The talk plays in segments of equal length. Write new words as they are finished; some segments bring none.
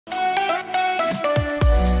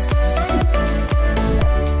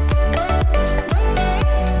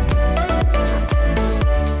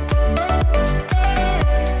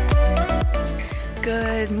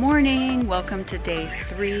morning. Welcome to day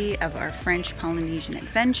 3 of our French Polynesian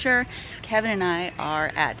adventure. Kevin and I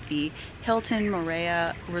are at the Hilton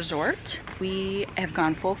Moorea resort. We have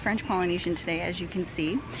gone full French Polynesian today, as you can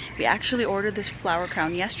see. We actually ordered this flower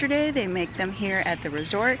crown yesterday. They make them here at the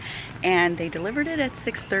resort and they delivered it at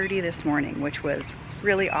 6:30 this morning, which was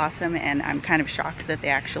really awesome, and I'm kind of shocked that they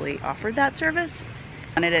actually offered that service.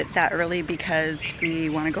 Wanted it that early because we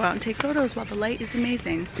want to go out and take photos while the light is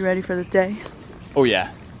amazing. You ready for this day? Oh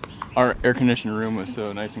yeah. Our air-conditioned room was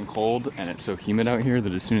so nice and cold, and it's so humid out here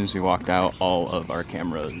that as soon as we walked out, all of our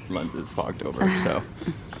camera lenses fogged over, so.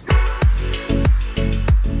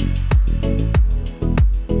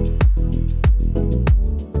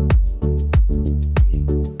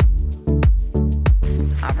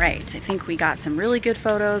 All right, I think we got some really good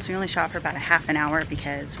photos. We only shot for about a half an hour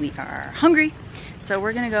because we are hungry. So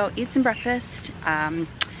we're gonna go eat some breakfast.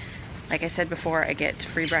 Like I said before, I get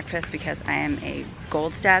free breakfast because I am a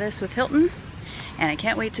gold status with Hilton, and I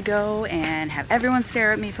can't wait to go and have everyone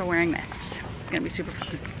stare at me for wearing this. It's gonna be super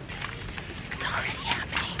fun. It's already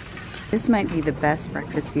happening. This might be the best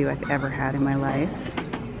breakfast view I've ever had in my life.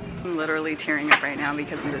 I'm literally tearing up right now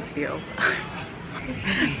because of this view.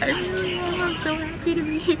 I really am. I'm so happy to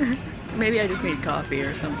be here. Maybe I just need coffee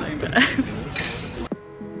or something, but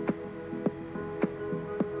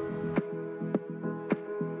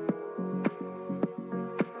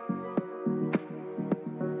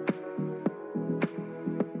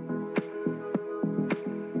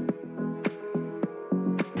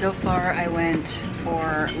so far I went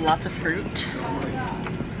for lots of fruit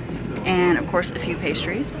and of course a few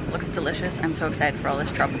pastries. Looks delicious. I'm so excited for all this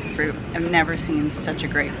tropical fruit. I've never seen such a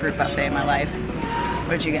great fruit buffet in my life.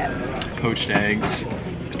 What did you get? Poached eggs,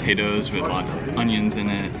 potatoes with lots of onions in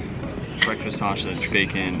it, breakfast sausage,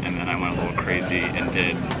 bacon, and then I went a little crazy and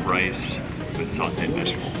did rice with sauteed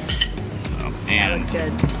vegetables. So, and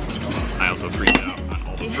good. I also freaked out on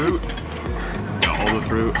all the fruit. Got all the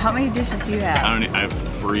fruit. How many dishes do you have? I have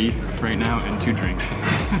 3 right now and 2 drinks.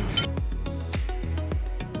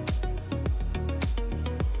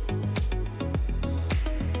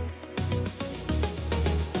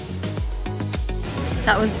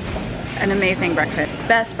 That was an amazing breakfast.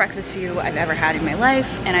 Best breakfast view I've ever had in my life,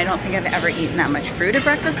 and I don't think I've ever eaten that much fruit at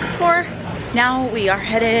breakfast before. Now we are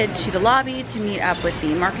headed to the lobby to meet up with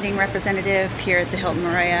the marketing representative here at the Hilton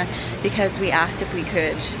Moorea because we asked if we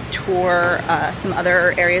could tour some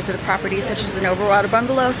other areas of the property, such as an overwater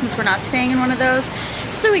bungalow, since we're not staying in one of those,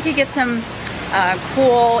 so we could get some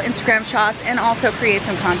cool Instagram shots and also create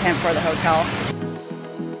some content for the hotel.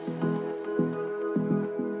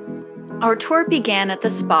 Our tour began at the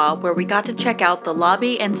spa, where we got to check out the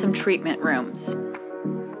lobby and some treatment rooms.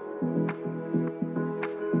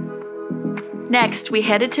 Next, we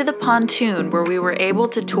headed to the pontoon, where we were able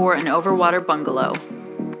to tour an overwater bungalow.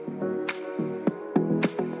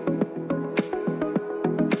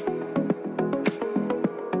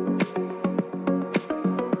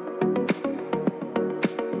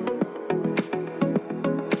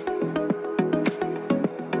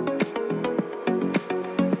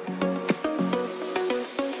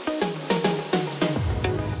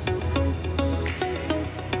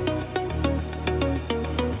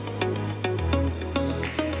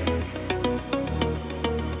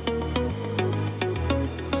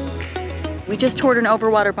 We just toured an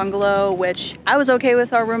overwater bungalow, which I was okay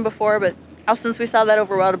with our room before, but now since we saw that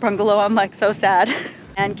overwater bungalow, I'm like so sad.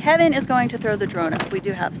 And Kevin is going to throw the drone up. We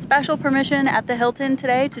do have special permission at the Hilton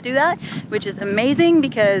today to do that, which is amazing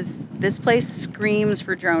because this place screams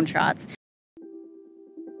for drone shots.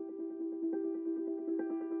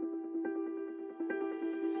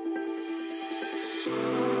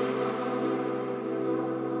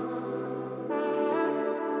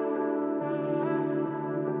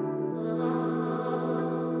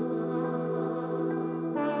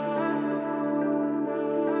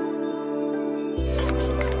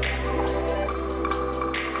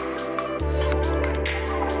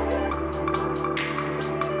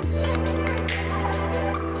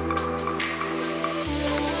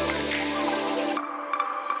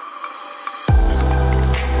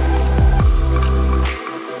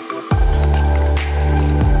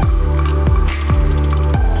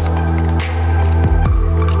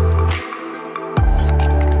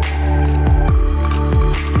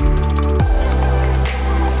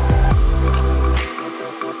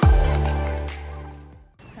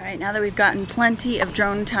 Now that we've gotten plenty of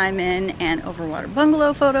drone time in and overwater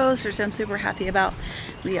bungalow photos, which I'm super happy about,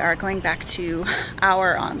 we are going back to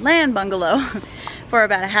our on land bungalow for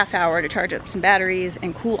about a half hour to charge up some batteries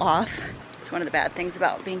and cool off. It's one of the bad things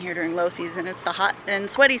about being here during low season. It's the hot and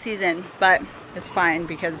sweaty season, but it's fine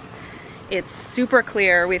because It's super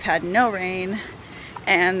clear. We've had no rain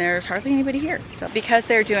and there's hardly anybody here. So because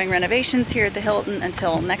they're doing renovations here at the Hilton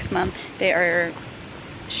until next month, they are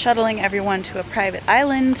shuttling everyone to a private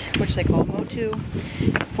island, which they call Motu,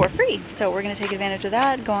 for free. So we're gonna take advantage of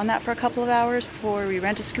that, go on that for a couple of hours before we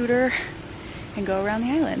rent a scooter and go around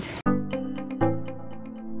the island.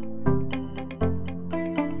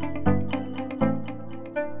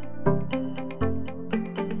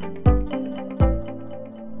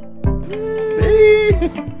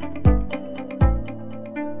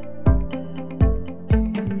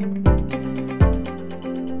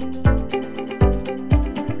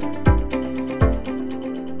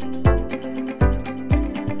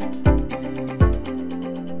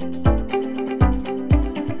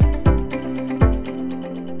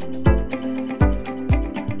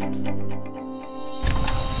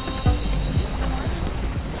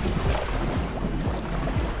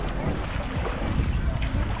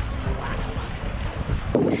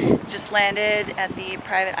 Just landed at the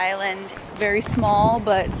private island. It's very small,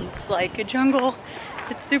 but it's like a jungle.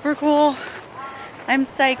 It's super cool. I'm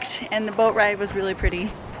psyched, and the boat ride was really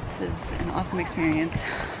pretty. This is an awesome experience.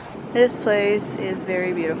 This place is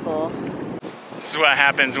very beautiful. This is what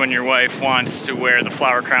happens when your wife wants to wear the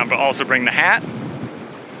flower crown but also bring the hat.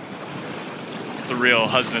 It's the real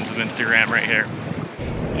husbands of Instagram right here.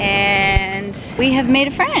 And we have made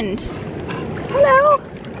a friend. Hello.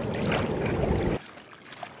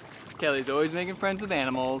 Kelly's always making friends with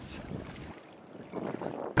animals.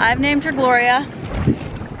 I've named her Gloria.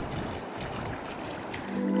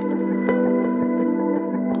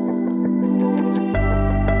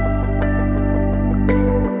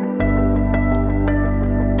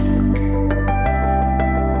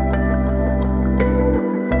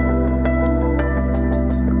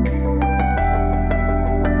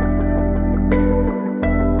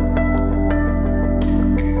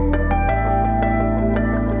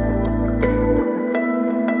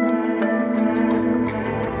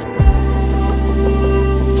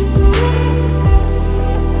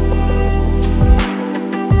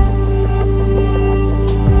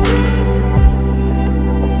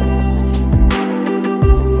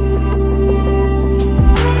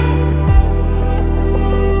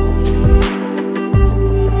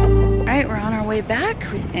 Back,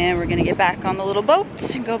 and we're gonna get back on the little boat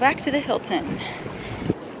and go back to the Hilton.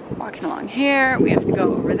 Walking along here, we have to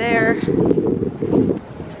go over there.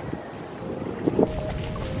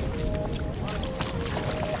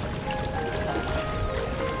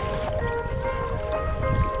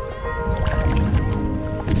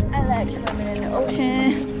 I like swimming in the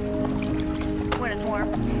ocean when it's warm.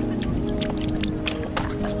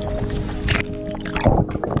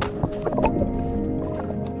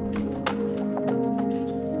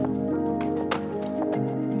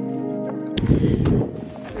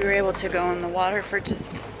 We were able to go in the water for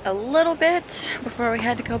just a little bit before we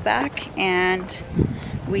had to go back, and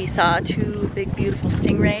we saw two big beautiful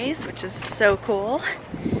stingrays, which is so cool.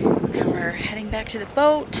 Now we're heading back to the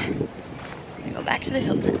boat and go back to the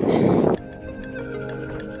Hilton.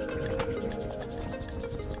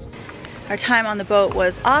 Our time on the boat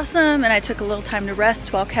was awesome, and I took a little time to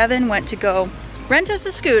rest while Kevin went to go rent us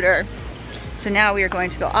a scooter. So now we are going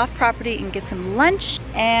to go off property and get some lunch,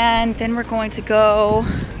 and then we're going to go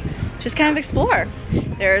just kind of explore.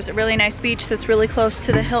 There's a really nice beach that's really close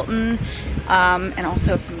to the Hilton, and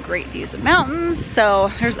also some great views of mountains.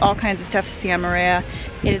 So there's all kinds of stuff to see on Moorea.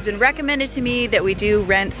 It has been recommended to me that we do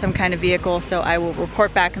rent some kind of vehicle, so I will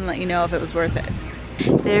report back and let you know if it was worth it.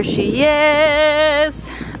 There she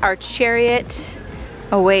is. Our chariot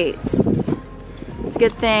awaits. It's a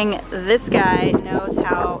good thing this guy knows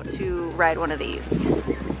how to ride one of these.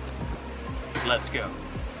 Let's go.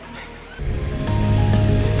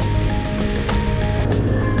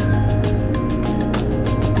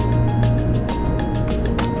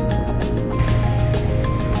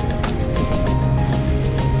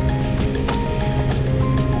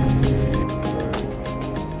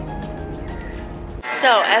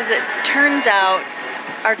 So as it turns out,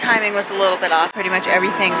 our timing was a little bit off. Pretty much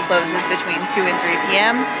everything closes between 2 and 3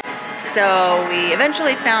 p.m. So we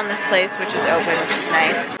eventually found this place, which is open, which is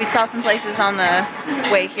nice. We saw some places on the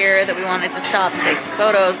way here that we wanted to stop and take some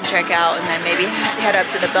photos and check out, and then maybe head up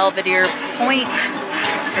to the Belvedere Point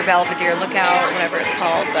or Belvedere Lookout, whatever it's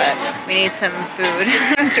called. But we need some food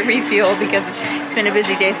to refuel because it's been a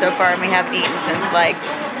busy day so far, and we haven't eaten since like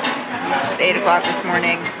 8 o'clock this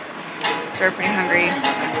morning. So we're pretty hungry.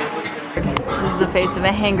 This is the face of a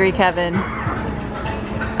hangry Kevin.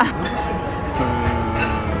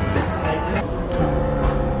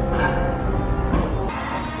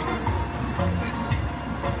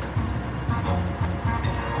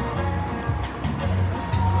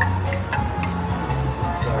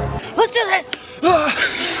 Let's do this!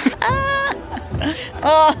 Ah.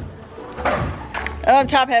 Oh, I'm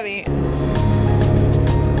top heavy.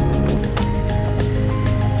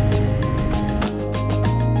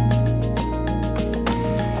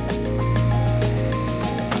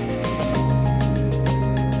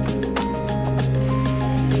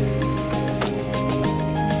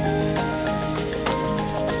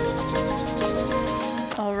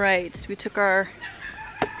 All right, we took our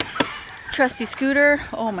trusty scooter.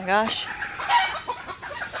 Oh my gosh.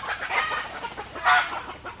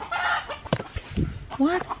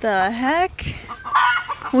 What the heck?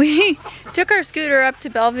 We took our scooter up to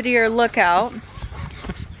Belvedere Lookout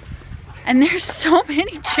and there's so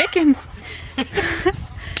many chickens.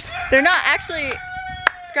 They're not actually,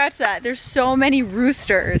 scratch that, there's so many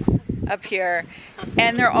roosters up here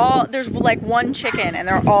and there's like one chicken and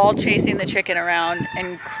they're all chasing the chicken around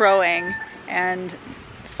and crowing and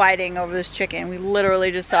fighting over this chicken. We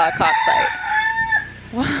literally just saw a cockfight.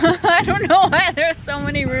 I don't know why there's so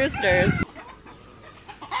many roosters.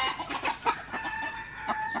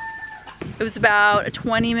 It was about a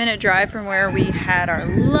 20-minute drive from where we had our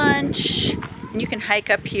lunch. And you can hike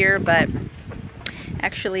up here, but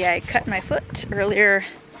actually I cut my foot earlier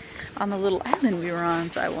on the little island we were on,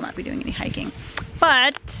 so I will not be doing any hiking.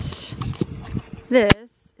 But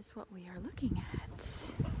this is what we are looking at.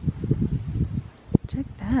 Check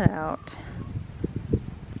that out.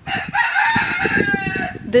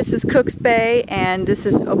 This is Cook's Bay and this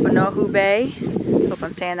is Opanohu Bay. Hope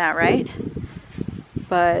I'm saying that right.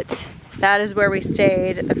 But that is where we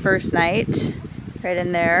stayed the first night, right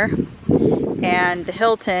in there. And the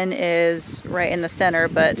Hilton is right in the center,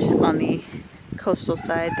 but on the coastal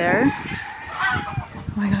side there.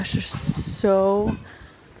 Oh my gosh, there's so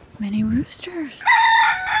many roosters.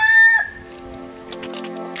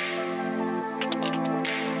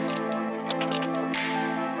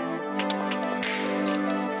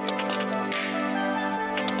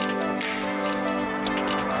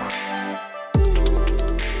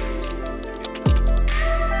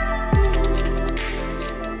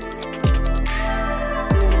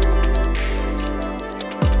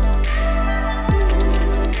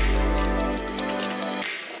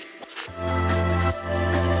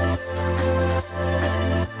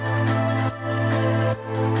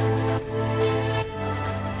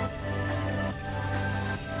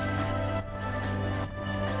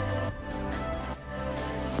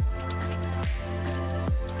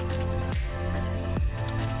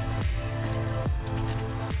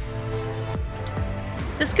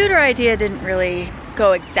 The scooter idea didn't really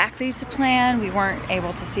go exactly to plan. We weren't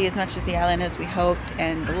able to see as much of the island as we hoped,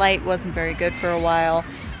 and the light wasn't very good for a while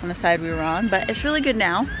on the side we were on, but it's really good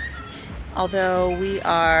now. Although we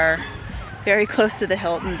are very close to the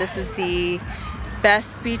Hilton. This is the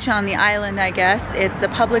best beach on the island, I guess. It's a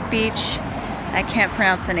public beach. I can't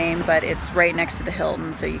pronounce the name, but it's right next to the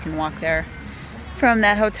Hilton, so you can walk there from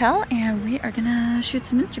that hotel, and we are gonna shoot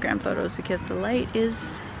some Instagram photos because the light is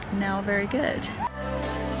now very good.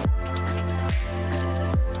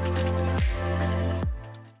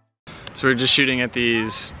 So we're just shooting at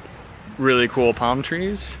these really cool palm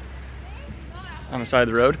trees on the side of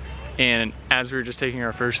the road. And as we were just taking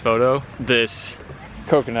our first photo, this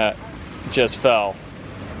coconut just fell.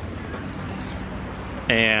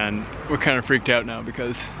 And we're kind of freaked out now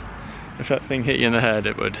because if that thing hit you in the head,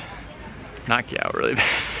 it would knock you out really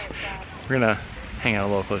bad. We're gonna hang out a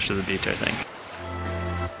little closer to the beach, I think.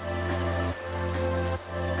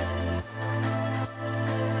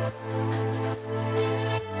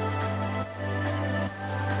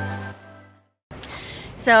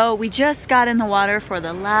 So we just got in the water for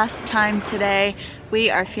the last time today.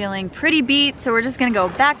 We are feeling pretty beat, so we're just gonna go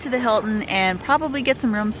back to the Hilton and probably get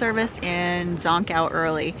some room service and zonk out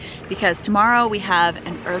early because tomorrow we have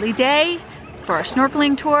an early day for our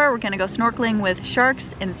snorkeling tour. We're gonna go snorkeling with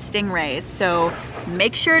sharks and stingrays. So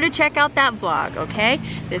make sure to check out that vlog, okay?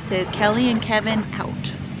 This is Kelly and Kevin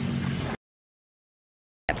out.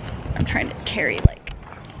 I'm trying to carry like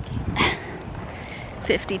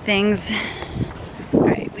 50 things. All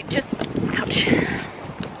right, we just, ouch.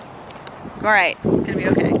 All right, gonna be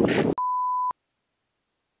okay.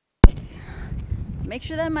 Let's make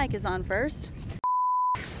sure that mic is on first.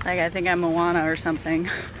 Like I think I'm Moana or something.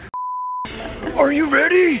 Are you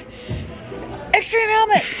ready? Extreme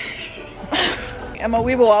helmet! I'm a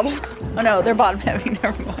weeble wobble. Oh no, they're bottom heavy,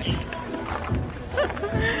 never mind.